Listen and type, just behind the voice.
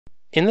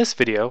In this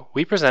video,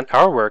 we present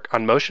our work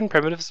on motion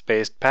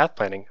primitives-based path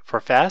planning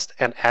for fast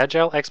and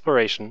agile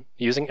exploration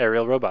using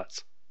aerial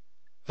robots.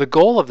 The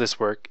goal of this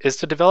work is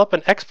to develop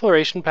an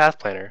exploration path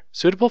planner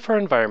suitable for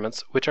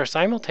environments which are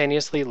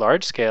simultaneously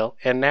large-scale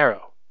and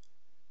narrow.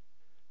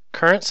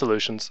 Current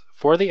solutions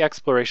for the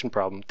exploration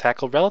problem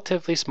tackle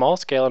relatively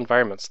small-scale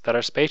environments that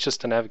are spacious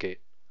to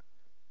navigate.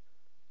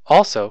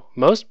 Also,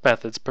 most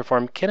methods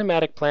perform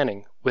kinematic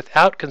planning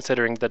without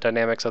considering the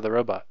dynamics of the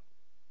robot.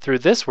 Through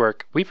this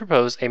work, we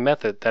propose a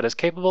method that is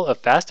capable of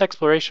fast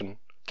exploration,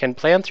 can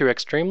plan through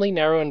extremely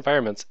narrow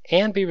environments,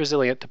 and be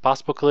resilient to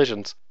possible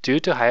collisions due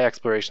to high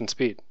exploration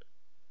speed.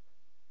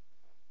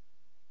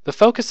 The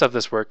focus of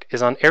this work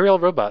is on aerial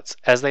robots,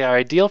 as they are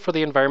ideal for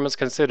the environments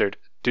considered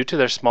due to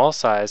their small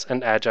size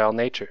and agile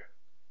nature.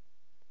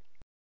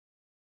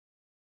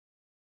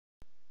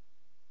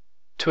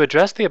 To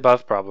address the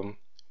above problem,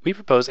 we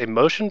propose a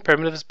motion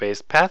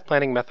primitives-based path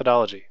planning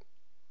methodology.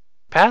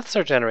 Paths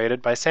are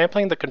generated by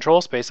sampling the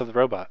control space of the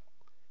robot.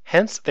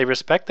 Hence, they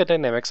respect the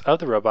dynamics of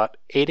the robot,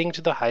 aiding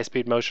to the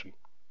high-speed motion.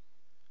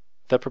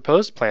 The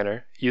proposed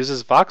planner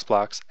uses Vox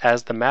blocks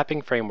as the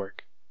mapping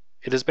framework.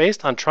 It is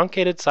based on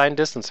truncated sign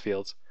distance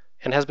fields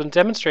and has been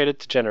demonstrated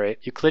to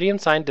generate Euclidean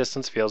sign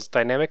distance fields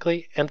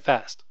dynamically and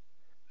fast.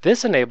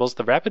 This enables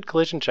the rapid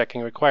collision checking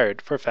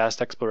required for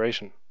fast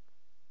exploration.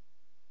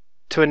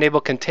 To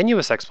enable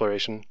continuous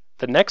exploration,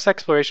 the next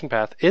exploration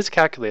path is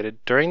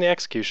calculated during the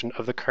execution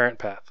of the current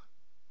path.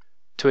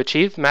 To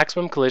achieve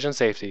maximum collision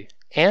safety,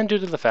 and due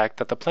to the fact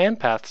that the planned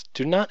paths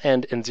do not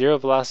end in zero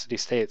velocity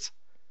states,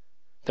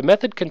 the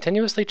method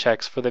continuously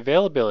checks for the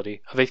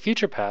availability of a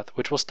future path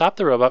which will stop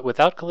the robot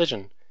without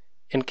collision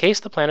in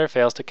case the planner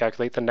fails to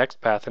calculate the next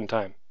path in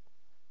time.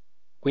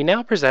 We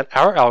now present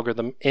our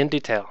algorithm in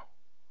detail.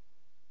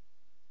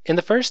 In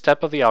the first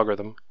step of the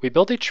algorithm, we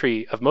build a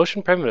tree of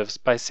motion primitives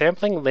by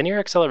sampling linear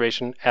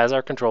acceleration as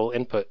our control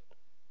input.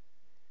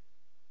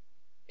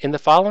 In the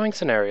following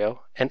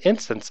scenario, an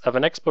instance of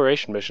an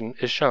exploration mission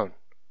is shown.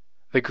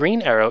 The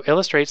green arrow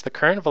illustrates the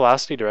current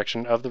velocity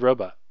direction of the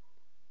robot.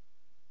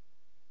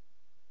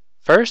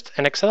 First,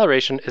 an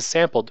acceleration is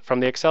sampled from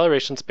the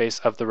acceleration space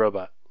of the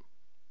robot.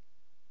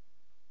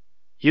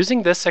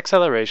 Using this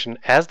acceleration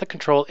as the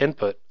control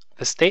input,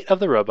 the state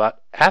of the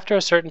robot after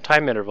a certain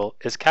time interval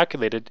is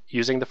calculated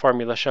using the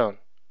formula shown.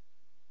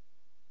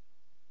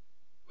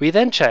 We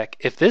then check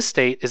if this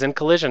state is in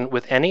collision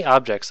with any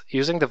objects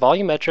using the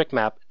volumetric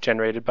map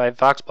generated by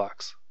Vox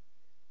blocks.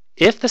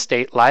 If the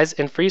state lies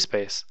in free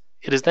space,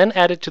 it is then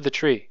added to the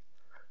tree.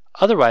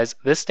 Otherwise,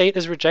 this state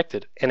is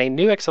rejected and a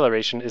new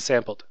acceleration is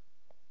sampled.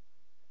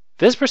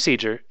 This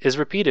procedure is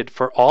repeated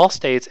for all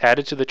states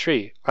added to the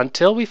tree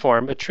until we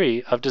form a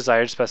tree of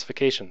desired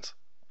specifications.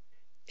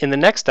 In the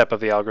next step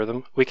of the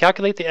algorithm, we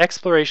calculate the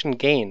exploration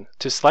gain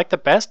to select the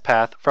best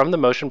path from the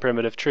motion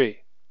primitive tree.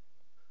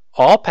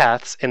 All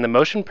paths in the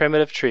motion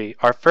primitive tree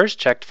are first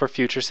checked for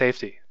future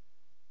safety.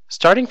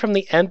 Starting from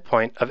the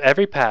endpoint of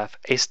every path,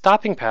 a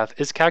stopping path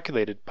is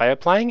calculated by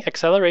applying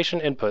acceleration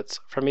inputs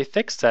from a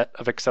fixed set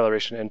of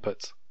acceleration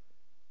inputs.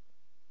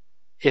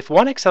 If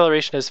one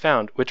acceleration is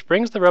found which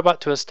brings the robot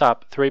to a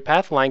stop through a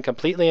path lying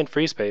completely in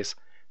free space,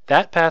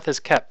 that path is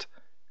kept,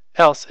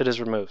 else it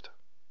is removed.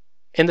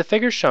 In the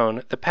figure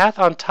shown, the path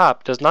on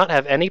top does not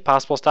have any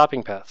possible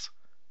stopping paths.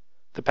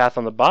 The path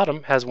on the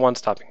bottom has one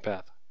stopping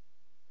path.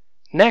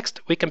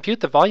 Next, we compute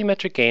the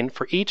volumetric gain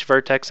for each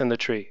vertex in the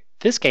tree.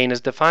 This gain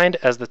is defined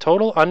as the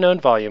total unknown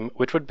volume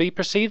which would be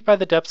perceived by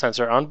the depth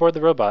sensor on board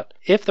the robot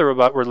if the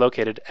robot were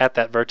located at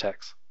that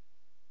vertex.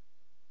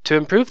 To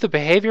improve the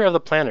behavior of the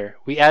planner,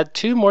 we add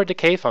two more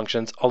decay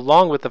functions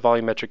along with the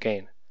volumetric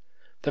gain.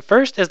 The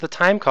first is the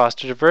time cost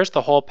to traverse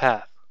the whole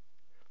path.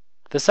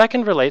 The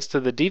second relates to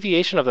the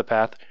deviation of the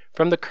path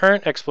from the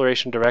current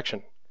exploration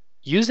direction.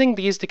 Using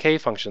these decay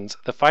functions,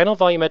 the final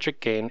volumetric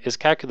gain is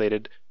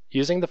calculated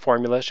using the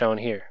formula shown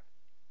here.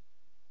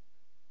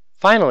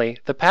 Finally,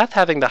 the path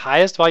having the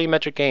highest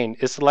volumetric gain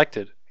is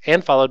selected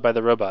and followed by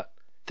the robot.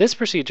 This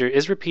procedure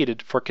is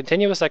repeated for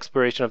continuous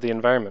exploration of the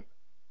environment.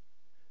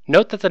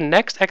 Note that the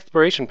next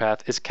exploration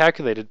path is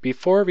calculated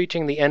before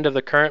reaching the end of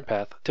the current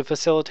path to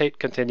facilitate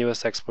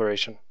continuous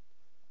exploration.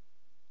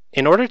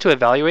 In order to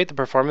evaluate the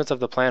performance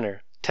of the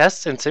planner,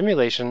 tests in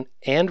simulation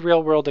and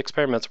real-world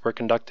experiments were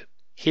conducted.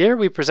 Here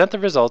we present the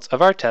results of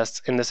our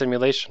tests in the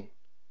simulation.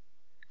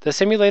 The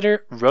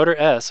simulator Rotor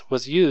S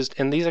was used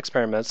in these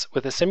experiments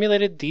with a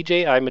simulated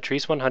DJI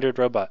Matrice 100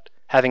 robot,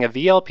 having a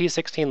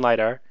VLP-16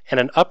 LiDAR and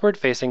an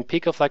upward-facing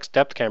Picoflex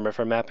depth camera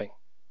for mapping.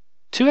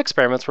 Two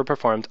experiments were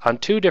performed on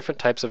two different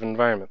types of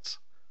environments.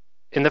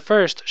 In the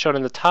first, shown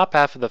in the top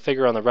half of the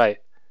figure on the right,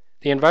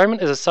 the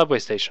environment is a subway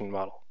station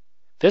model.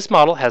 This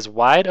model has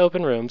wide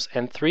open rooms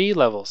and 3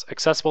 levels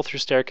accessible through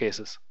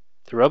staircases.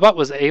 The robot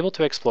was able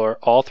to explore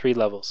all 3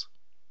 levels.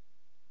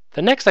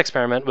 The next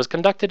experiment was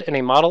conducted in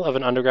a model of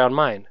an underground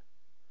mine.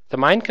 The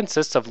mine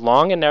consists of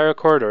long and narrow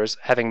corridors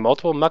having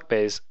multiple muck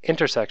bays,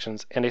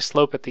 intersections, and a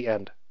slope at the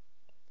end.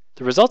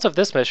 The results of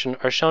this mission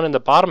are shown in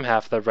the bottom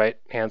half of the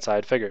right-hand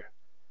side figure.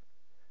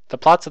 The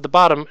plots at the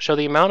bottom show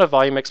the amount of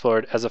volume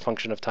explored as a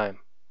function of time.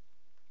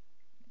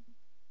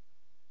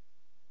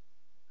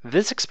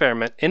 This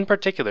experiment, in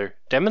particular,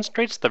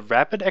 demonstrates the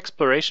rapid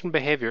exploration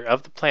behavior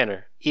of the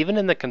planner even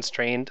in the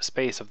constrained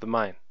space of the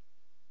mine.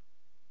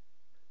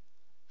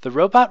 The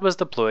robot was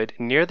deployed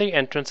near the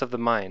entrance of the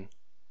mine,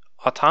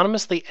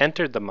 autonomously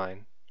entered the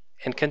mine,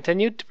 and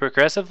continued to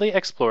progressively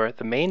explore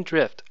the main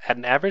drift at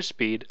an average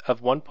speed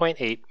of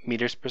 1.8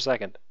 meters per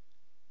second.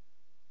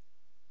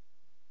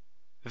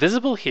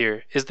 Visible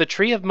here is the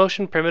tree of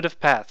motion primitive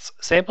paths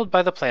sampled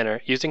by the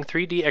planner using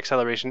 3D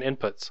acceleration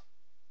inputs.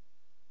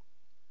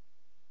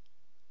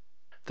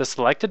 The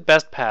selected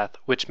best path,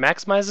 which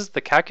maximizes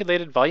the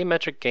calculated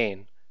volumetric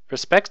gain,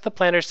 respects the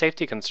planner's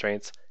safety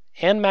constraints,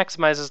 and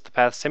maximizes the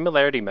path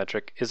similarity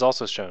metric, is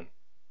also shown.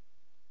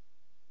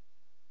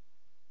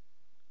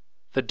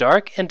 The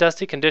dark and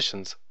dusty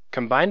conditions,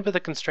 combined with the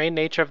constrained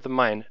nature of the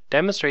mine,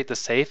 demonstrate the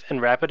safe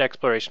and rapid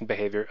exploration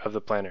behavior of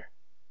the planner.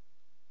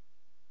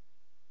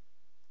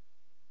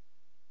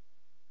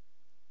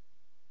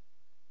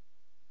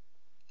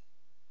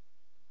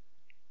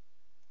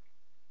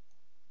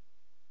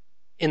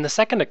 In the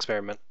second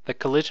experiment, the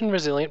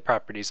collision-resilient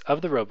properties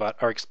of the robot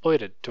are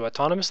exploited to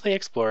autonomously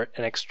explore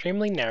an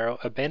extremely narrow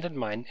abandoned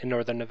mine in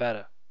northern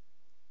Nevada.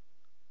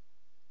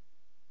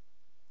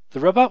 The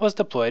robot was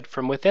deployed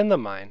from within the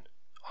mine,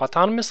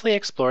 autonomously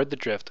explored the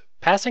drift,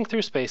 passing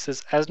through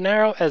spaces as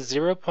narrow as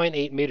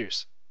 0.8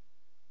 meters.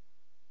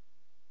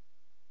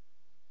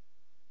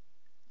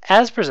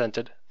 As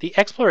presented, the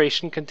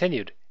exploration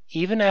continued,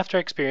 even after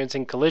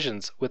experiencing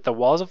collisions with the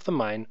walls of the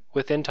mine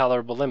within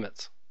tolerable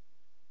limits.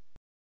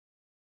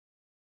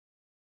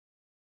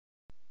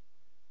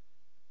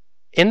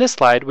 In this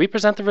slide, we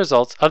present the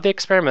results of the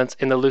experiments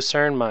in the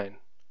Lucerne mine.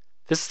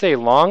 This is a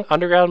long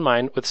underground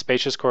mine with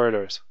spacious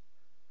corridors.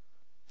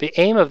 The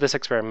aim of this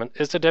experiment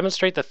is to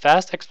demonstrate the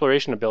fast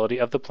exploration ability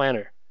of the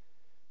planner.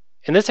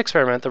 In this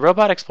experiment, the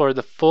robot explored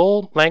the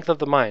full length of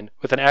the mine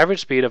with an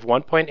average speed of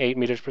 1.8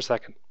 meters per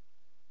second.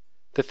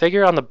 The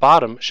figure on the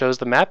bottom shows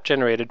the map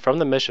generated from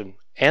the mission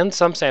and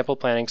some sample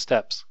planning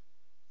steps.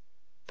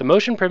 The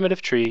motion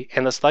primitive tree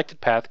and the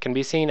selected path can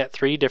be seen at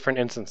 3 different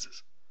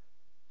instances.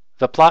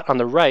 The plot on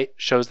the right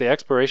shows the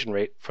exploration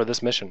rate for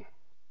this mission.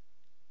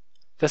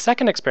 The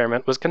second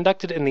experiment was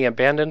conducted in the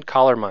abandoned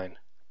Collar mine.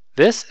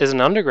 This is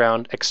an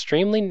underground,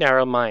 extremely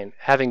narrow mine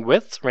having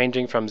widths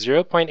ranging from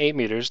 0.8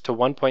 meters to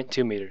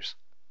 1.2 meters.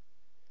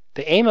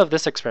 The aim of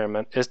this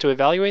experiment is to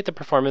evaluate the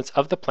performance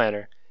of the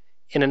planner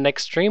in an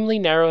extremely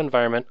narrow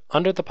environment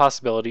under the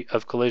possibility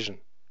of collision.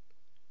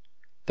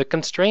 The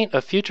constraint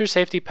of future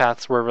safety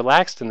paths were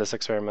relaxed in this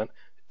experiment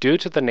due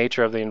to the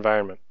nature of the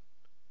environment.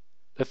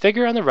 The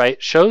figure on the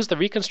right shows the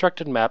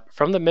reconstructed map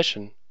from the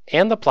mission,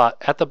 and the plot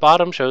at the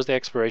bottom shows the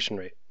exploration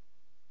rate.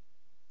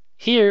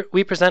 Here,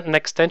 we present an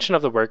extension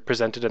of the work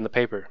presented in the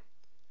paper.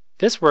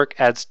 This work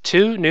adds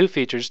 2 new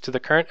features to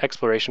the current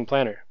exploration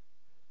planner.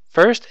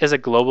 First is a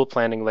global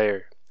planning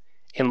layer.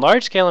 In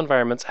large-scale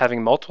environments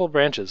having multiple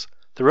branches,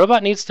 the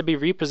robot needs to be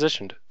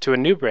repositioned to a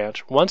new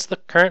branch once the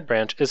current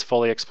branch is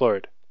fully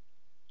explored.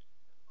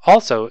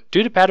 Also,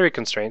 due to battery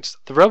constraints,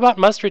 the robot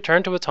must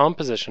return to its home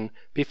position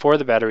before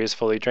the battery is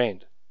fully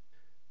drained.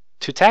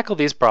 To tackle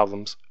these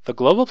problems, the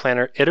global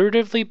planner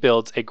iteratively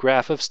builds a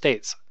graph of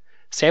states,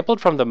 sampled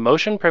from the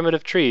motion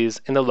primitive trees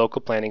in the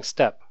local planning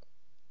step.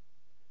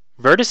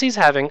 Vertices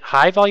having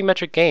high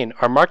volumetric gain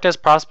are marked as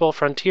possible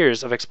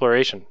frontiers of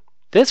exploration.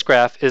 This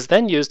graph is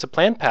then used to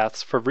plan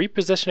paths for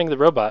repositioning the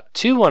robot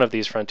to one of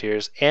these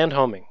frontiers and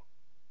homing.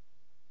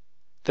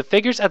 The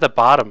figures at the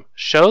bottom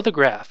show the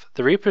graph,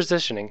 the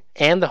repositioning,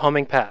 and the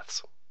homing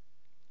paths.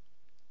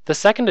 The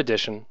second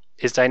addition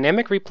is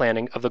dynamic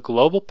replanning of the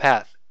global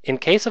path in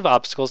case of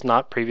obstacles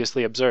not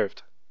previously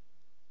observed.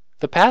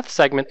 The path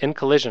segment in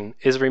collision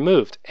is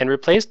removed and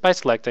replaced by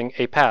selecting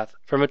a path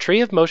from a tree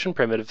of motion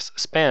primitives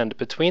spanned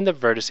between the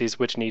vertices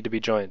which need to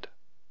be joined.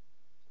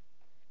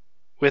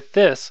 With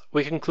this,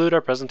 we conclude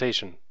our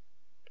presentation.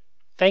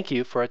 Thank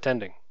you for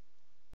attending.